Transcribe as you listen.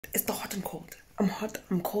It's the hot and cold. I'm hot,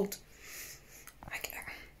 I'm cold. I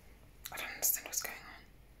don't understand what's going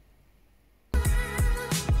on.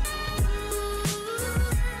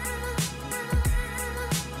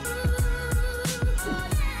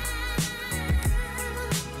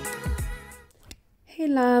 Hey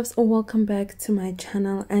loves, welcome back to my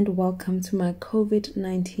channel and welcome to my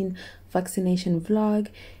COVID-19 vaccination vlog.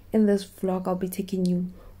 In this vlog, I'll be taking you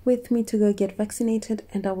with me to go get vaccinated,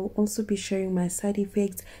 and I will also be sharing my side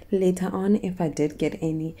effects later on if I did get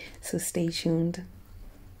any, so stay tuned.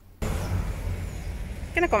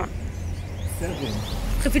 Can I come on? 7.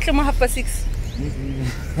 Gefitla mo 6:30.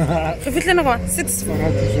 Gefitla na come 6.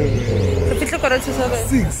 Gefitla quarter to 7.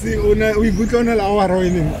 6. We put on an hour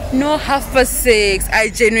running. No, 6:30. I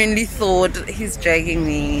genuinely thought he's dragging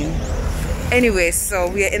me. Anyway, so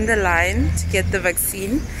we are in the line to get the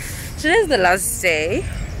vaccine. Today's the last day.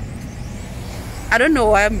 I don't know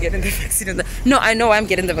why I'm getting the vaccine no, I know why I'm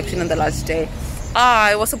getting the vaccine on the last day.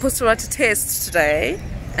 I was supposed to write a test today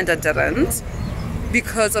and I didn't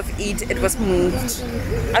because of Eid. It was moved.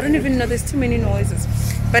 I don't even know, there's too many noises.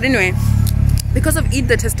 But anyway, because of Eid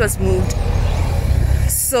the test was moved.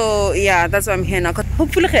 So yeah, that's why I'm here now.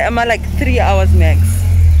 Hopefully I'm like 3 hours max.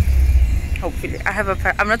 Hopefully.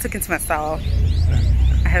 I'm not talking to myself.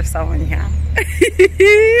 I have someone here.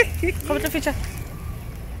 Come to the picture.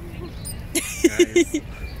 Guys,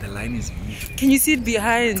 the line is moving. Can you see it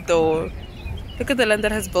behind though? Look at the line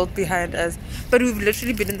that has built behind us. But we've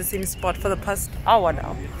literally been in the same spot for the past hour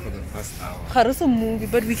now. For the past hour. Haruso movie,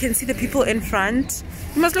 but we can see the people in front.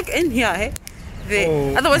 You must look in here, hey? There.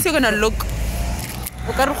 Oh. Otherwise you're gonna look.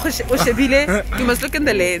 You must look in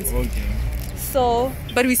the lens. Okay. So,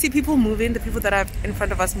 but we see people moving, the people that are in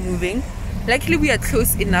front of us moving. Luckily we are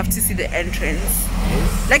close enough to see the entrance.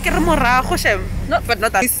 Like but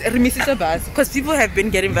not that because people have been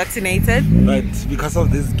getting vaccinated. But because of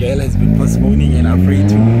this girl has been postponing and afraid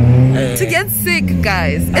to get sick,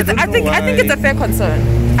 guys. I think it's a fair concern.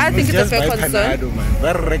 I think it's a fair concern.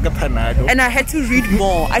 And I had to read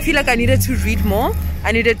more. I feel like I needed to read more.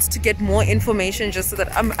 I needed to get more information just so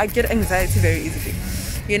that I get anxiety very easily.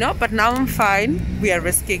 You know, but now I'm fine. We are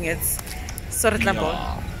risking it.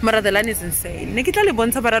 Mara, the line is insane.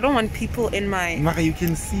 But I don't want people in my... Mara, you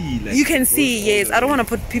can see. Like, you can see, yes. I don't want to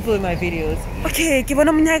put people in my videos. Okay,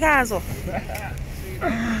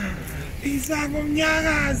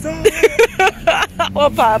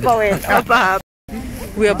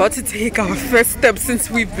 we're about to take our first step since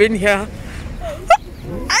we've been here.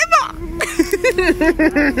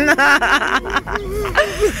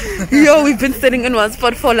 Yo, we've been sitting in one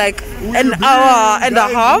spot for like an hour and a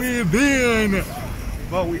half.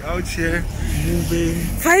 But we out here moving.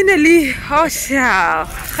 Finally, oh yeah,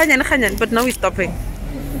 but now we're stopping.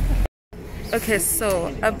 Okay,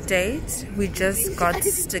 so update. We just got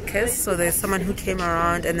stickers. So there's someone who came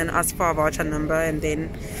around and then asked for our voucher number and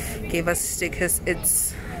then gave us stickers.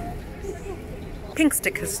 It's pink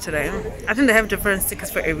stickers today. I think they have different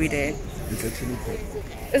stickers for every day. It's actually purple.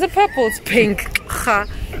 Is it purple? It's pink.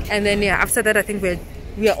 And then yeah, after that I think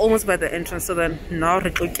we are almost by the entrance. So then now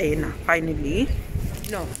finally.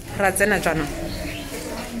 No, first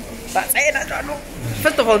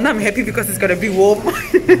of all, now I'm happy because it's gonna be warm.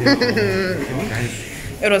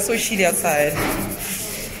 It was so chilly outside.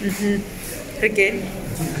 Okay.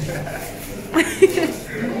 I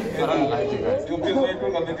don't like you guys.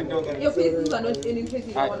 Your faces are not in case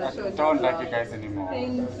you don't want to show it. I don't like you guys anymore.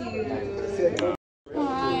 Thank you.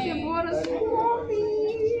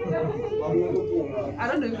 I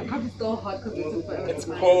don't know if the coffee is still hot because It's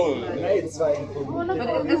cold. It's fine. But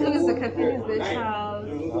as long as the caffeine is there, child.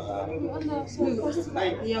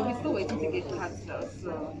 Yeah, we're still waiting to get cards though.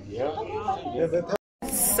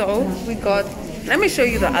 So we got, let me show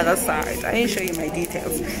you the other side. I didn't show you my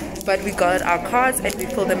details. But we got our cards and we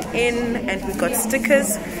filled them in and we got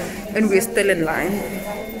stickers and we're still in line.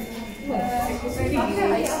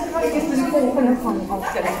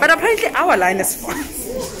 But apparently our line is fine.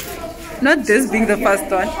 Not this being the first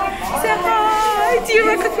one. Say hi. Do you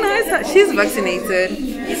recognize her? She's vaccinated.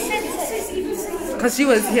 Because she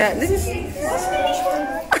was here.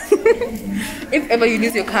 If ever you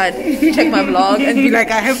lose your card, check my vlog and be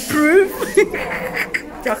like, I have proof.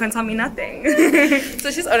 Y'all can tell me nothing.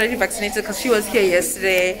 So she's already vaccinated because she was here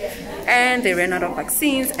yesterday and they ran out of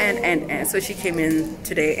vaccines and so she came in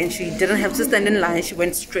today and she didn't have to stand in line. She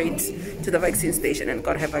went straight to the vaccine station and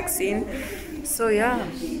got her vaccine. So yeah,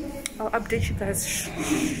 I'll update you guys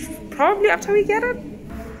probably after we get it.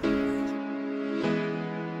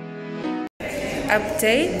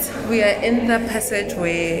 Update, we are in the passage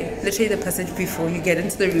where, literally the passage before you get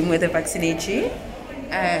into the room where they vaccinate you,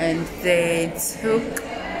 and they took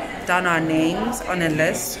down our names on a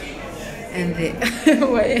list, and the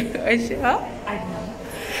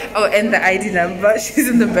oh, and the ID number. She's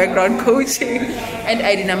in the background coaching, and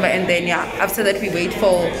ID number, and then yeah, after that we wait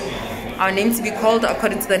for our name to be called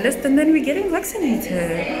according to the list, and then we're getting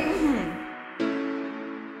vaccinated.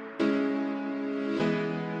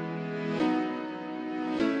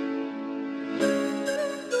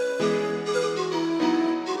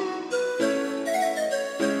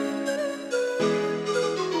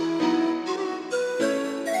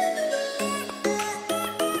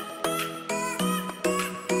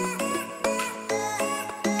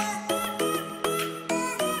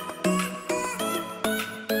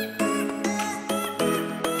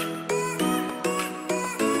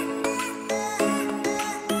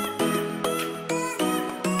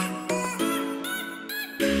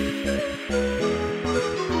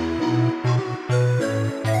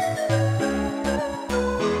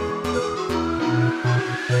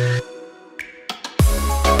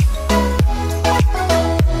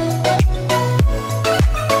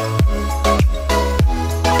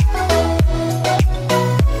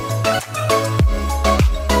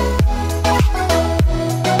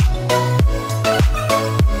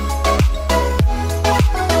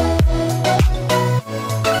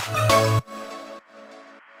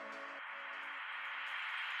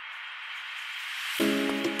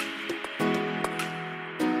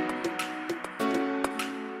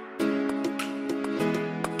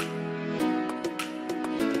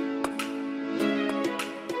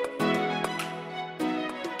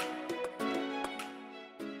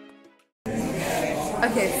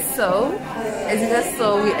 Okay, so as you guys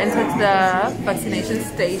saw, we entered the vaccination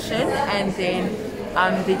station, and then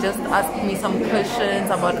they just asked me some questions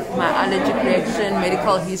about my allergic reaction,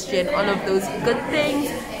 medical history, and all of those good things.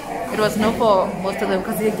 It was no for most of them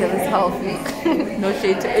because the girl is healthy. No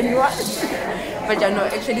shade to anyone. But yeah, no,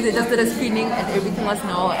 actually they just did a screening and everything was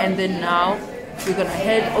no, and then now we're gonna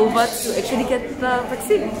head over to actually get the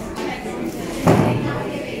vaccine.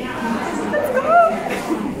 Let's go!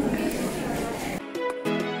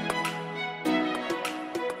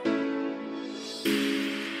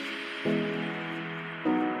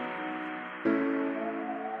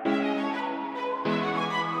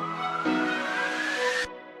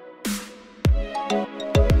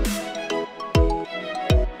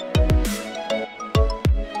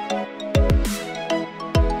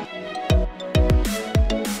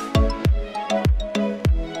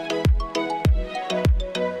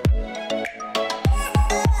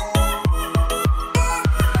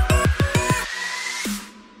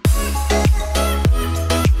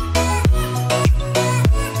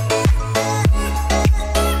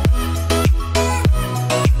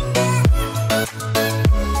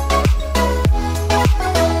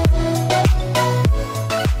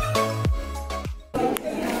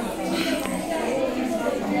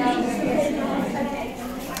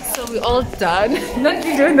 We're all done. Not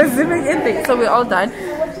doing the zipping in thing. So we're all done.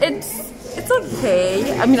 It's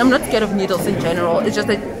okay. I mean, I'm not scared of needles in general. It's just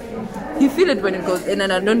that you feel it when it goes in,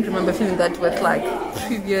 and I don't remember feeling that with like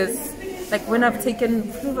previous, like when I've taken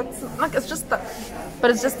flu vaccine. Like it's just that, but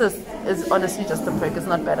it's just this. It's honestly just a prick. It's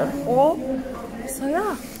not bad at all. So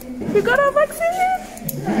yeah, we got our vaccine.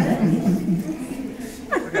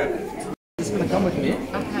 Just gonna come with me.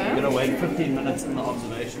 Okay. You're gonna wait 15 minutes in the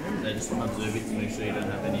observation room. They just want to observe you to make sure you don't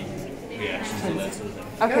have any reactions or that sort of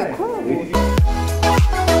thing. Okay, cool.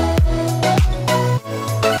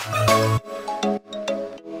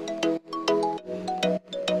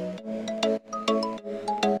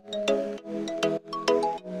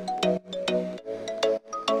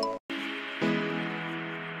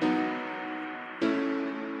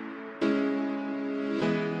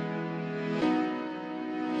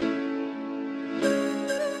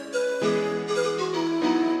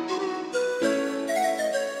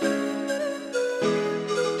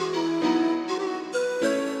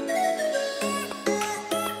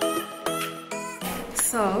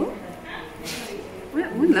 So,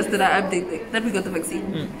 when last did I update that we got the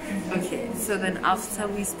vaccine? Okay, so then after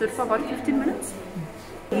we stood for about 15 minutes,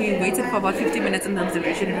 we waited for about 15 minutes in the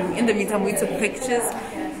observation room. In the meantime, we took pictures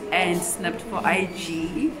and snapped for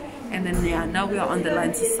IG. And then yeah, now we are on the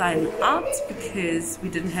line to sign out because we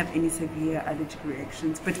didn't have any severe allergic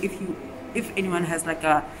reactions. But if anyone has like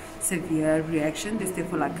a severe reaction, they stay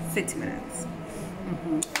for like 30 minutes.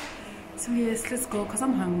 So yes, let's go because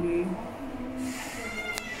I'm hungry.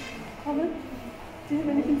 Colin, do you have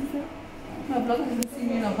anything to say? My brother hasn't seen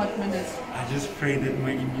me in a hot minute. I just pray that my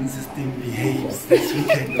immune system behaves this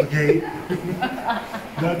weekend, okay?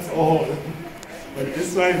 That's all. But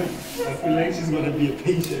this one, I feel like she's gonna be a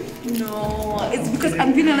patient. No, it's because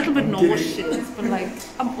I'm feeling a little bit nauseous, but like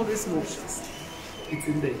I'm always nauseous. It's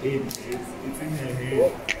in the head. It's in her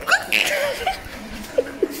head.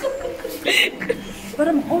 But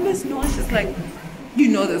I'm always nauseous, like, you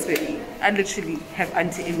know this, baby. I literally have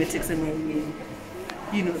antiemetics in my room.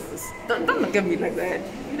 You know this. Don't look at me like that.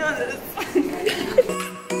 You know this.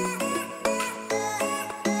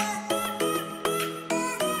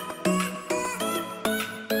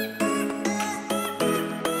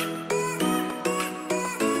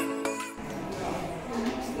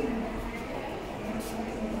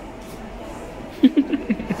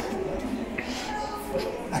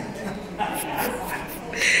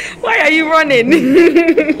 Why are you running?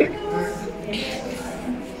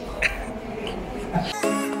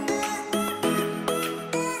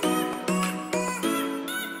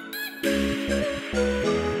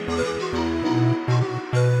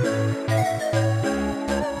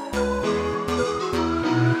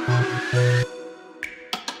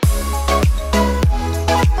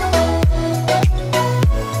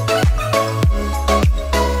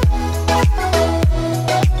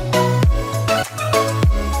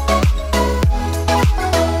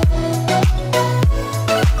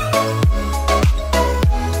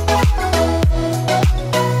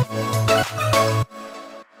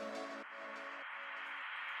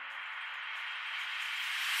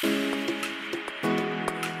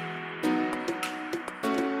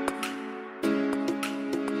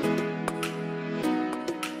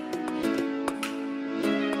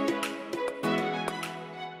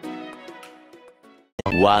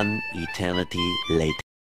 One eternity later.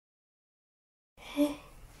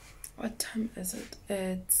 What time is it?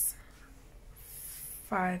 It's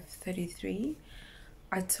 5:33.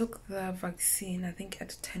 I took the vaccine, I think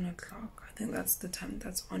at 10 o'clock. I think that's the time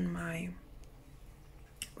that's on my,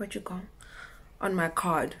 what you call? On my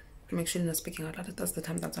card. I'm actually not speaking out loud. That's the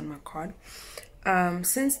time that's on my card.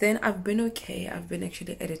 Since then, I've been okay. I've been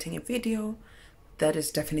actually editing a video. That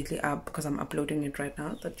is definitely up because I'm uploading it right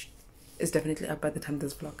now. That is definitely up by the time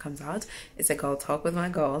this vlog comes out. It's a girl talk with my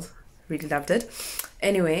girls. Really loved it.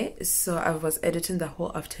 Anyway, so I was editing the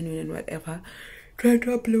whole afternoon and whatever, trying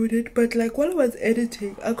to upload it. But like while I was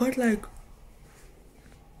editing, I got like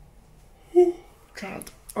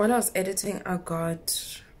child. While I was editing, I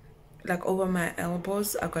got like over my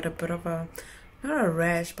elbows, I got a bit of a, not a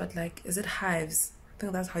rash, but like, is it hives? I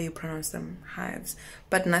think that's how you pronounce them, hives.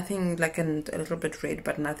 But nothing like a little bit red,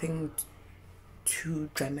 but nothing too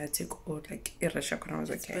dramatic or like irrational when I was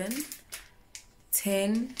okay. It's been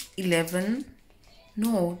 10, 11,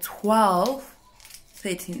 no, 12,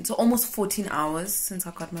 13, so almost 14 hours since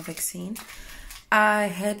I got my vaccine. I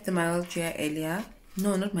had the myalgia earlier.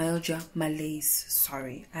 No, not myalgia, malaise.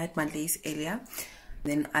 Sorry, I had malaise earlier.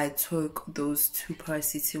 Then I took those 2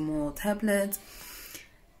 paracetamol tablets.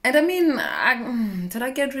 And I mean, did I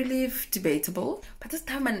get relief? Debatable. But this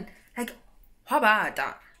time, man, like,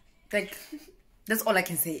 hwabada. Like, that's all I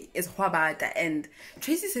can say is hwabada. And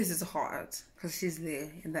Tracy says it's hard because she's there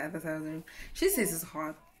in the other side of the room. She says it's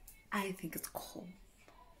hard. I think it's cool.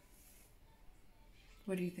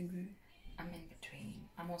 What do you think, baby? I'm in between.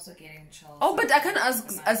 I'm also getting chills. Oh, but I can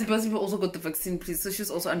ask as the person who also got the vaccine, please. So she's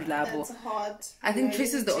also unreliable. That's hard. I think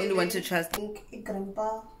Tracy is the only one to trust.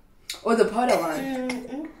 Grandpa. Oh, the powder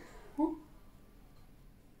one.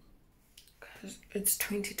 Because it's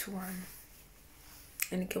 20 to 1.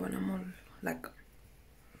 And when I'm all like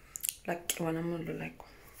when I'm all like,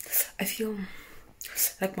 I feel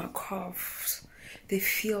like my coughs. They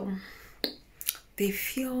feel like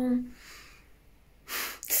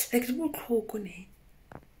it will cold,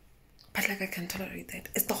 but like I can tolerate that.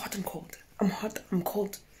 It's the hot and cold. I'm hot, I'm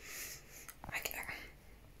cold. I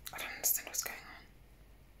don't understand what's going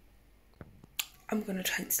on. I'm gonna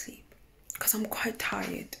try and sleep because I'm quite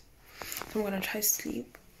tired. So I'm gonna try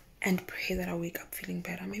sleep and pray that I wake up feeling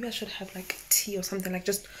better. Maybe I should have like tea or something, like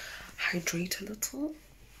just hydrate a little.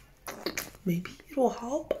 Maybe it will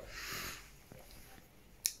help.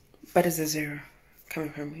 But it's a 0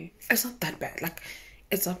 coming from me. It's not that bad. Like,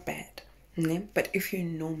 it's not bad. But if you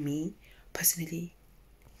know me personally,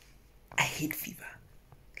 I hate fever.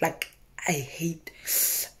 Like, I hate.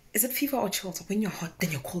 Is it fever or chills? When you're hot,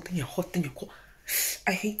 then you're cold, then you're hot, then you're cold.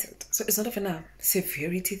 I hate it. So it's not even a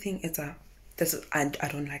severity thing. It's a. I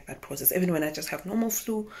don't like that process. Even when I just have normal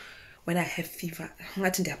flu, when I have fever,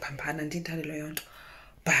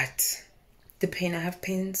 but the pain, I have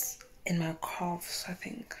pains in my calves, I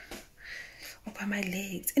think, or by my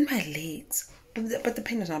legs, in my legs. But the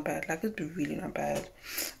pain is not bad. Like, it's really not bad.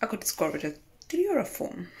 I could score it a 3 or a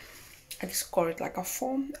 4. I could score it like a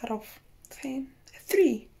 4 out of 10,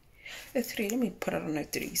 3. A 3. Let me put it on a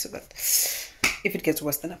 3 so that if it gets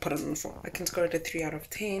worse, then I put it on a 4. I can score it a 3 out of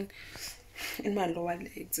 10. In my lower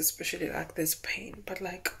legs, especially, like, there's pain. But,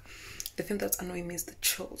 like, the thing that's annoying me is the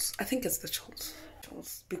chills. I think it's the chills.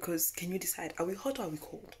 Because can you decide, are we hot or are we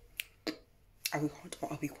cold? Are we hot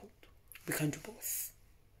or are we cold? We can't do both.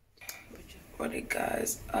 Alright,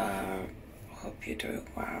 guys, hope you're doing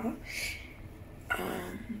well.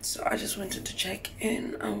 So I just wanted to check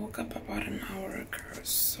in. I woke up about an hour ago,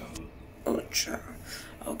 so I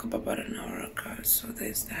woke up about an hour ago, so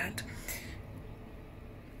there's that.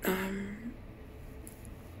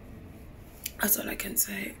 That's all I can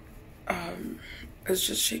say. Let's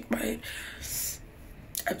just shake my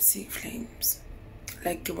absent flames.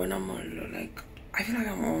 Like when I'm all like, I feel like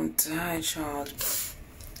I'm all die, child.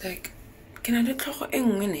 Like, can I do clock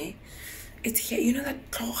in? It's here, you know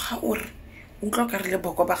that clock or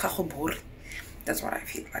that's what I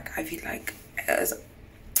feel like. I feel like as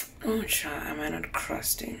oh child, am I not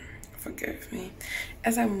crusting? Forgive me.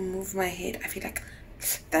 As I move my head, I feel like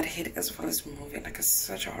that head as well is moving, like it's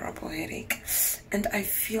such a horrible headache. And I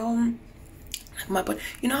feel like my body,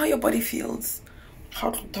 you know how your body feels? How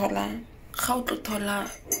to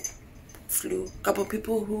flu. Couple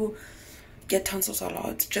people who get tonsils a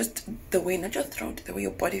lot, just the way, not your throat, the way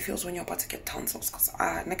your body feels when you're about to get tonsils. Because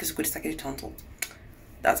like it's good to get tonsils.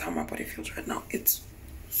 That's how my body feels right now. It's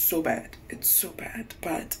so bad. It's so bad.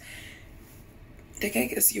 But the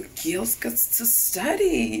gag is your gills gets to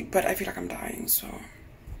study. But I feel like I'm dying, so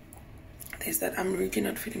there's that. I'm really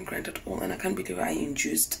not feeling great at all, and I can't believe I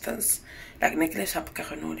induced this. Like, let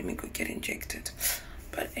me go get injected.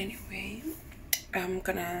 But anyway, I'm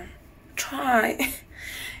gonna try,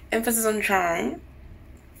 emphasis on trying,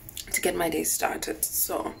 to get my day started.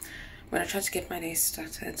 So I'm gonna try to get my day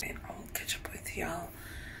started, and I'll catch up with y'all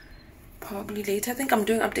probably later. I think I'm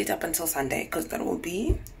doing update up until Sunday, because that will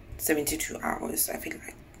be 72 hours. I feel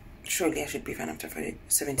like surely I should be fine after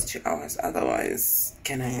 72 hours. Otherwise,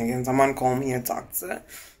 can someone call me a doctor?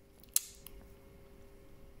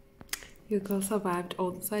 Your girl survived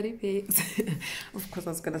all the side effects. Of course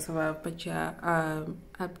I was gonna survive, but yeah,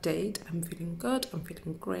 update. I'm feeling good, I'm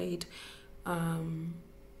feeling great.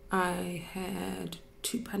 I had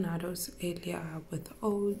 2 panados earlier with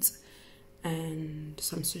oats and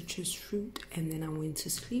some citrus fruit, and then I went to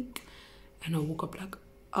sleep and I woke up like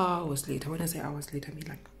hours later. When I say hours later, I mean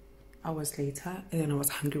like hours later, and then I was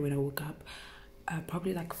hungry when I woke up,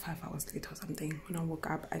 probably like 5 hours later or something when I woke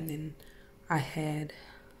up, and then I had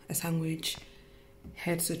a sandwich,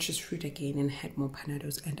 had citrus fruit again, and had more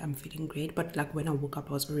panados, and I'm feeling great. But like when I woke up,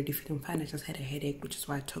 I was already feeling fine. I just had a headache, which is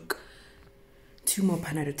why I took 2 more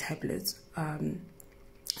panado tablets.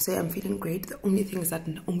 So yeah, I'm feeling great. The only thing is that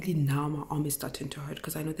only now my arm is starting to hurt,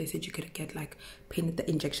 because I know they said you could get like pain at the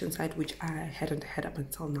injection site, which I hadn't had up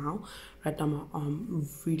until now. Right now my arm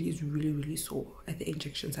is really sore at the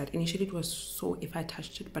injection site. Initially it was sore if I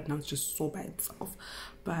touched it, but now it's just sore by itself.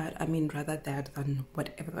 But I mean, rather that than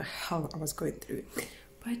whatever the hell I was going through.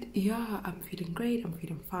 But yeah, I'm feeling great, I'm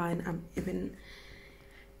feeling fine. I'm even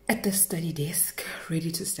at the study desk, ready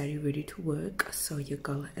to study, ready to work. So your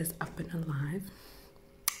girl is up and alive.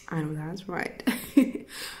 I know that's right.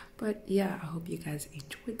 But yeah, I hope you guys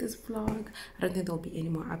enjoyed this vlog. I don't think there'll be any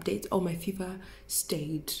more updates. Oh, my fever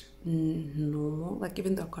stayed normal. Like,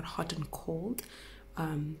 even though I got hot and cold,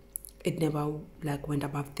 it never like went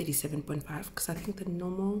above 37.5, because I think the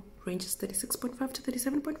normal range is 36.5 to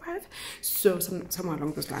 37.5, so somewhere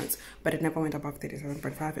along those lines. But it never went above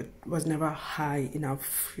 37.5. It was never high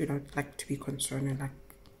enough, you know, like to be concerned and like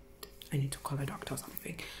I need to call a doctor or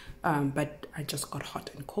something. But I just got hot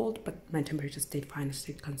and cold, but my temperature stayed fine. It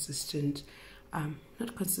stayed consistent,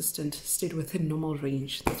 not consistent, stayed within normal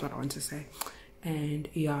range. That's what I want to say. And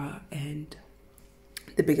yeah, and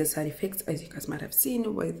the biggest side effects, as you guys might have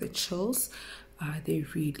seen, were the chills. They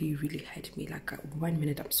really had me. Like 1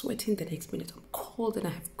 minute I'm sweating, the next minute I'm cold, and I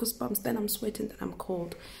have goosebumps, then I'm sweating, then I'm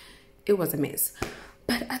cold. It was a mess.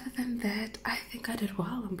 But other than that, I think I did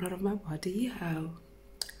well. I'm proud of my body.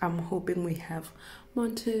 I'm hoping we have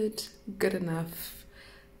mounted good enough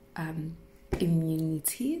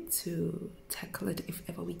immunity to tackle it if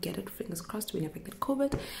ever we get it. Fingers crossed we never get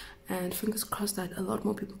COVID, and fingers crossed that a lot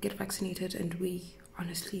more people get vaccinated and we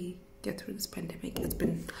honestly get through this pandemic. It's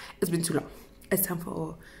been too long. It's time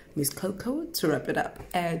for Miss Coco to wrap it up,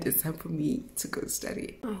 and it's time for me to go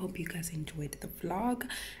study. I hope you guys enjoyed the vlog,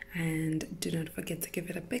 and do not forget to give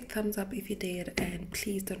it a big thumbs up if you did, and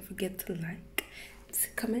please don't forget to like, to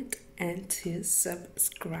comment, and to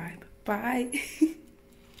subscribe. Bye.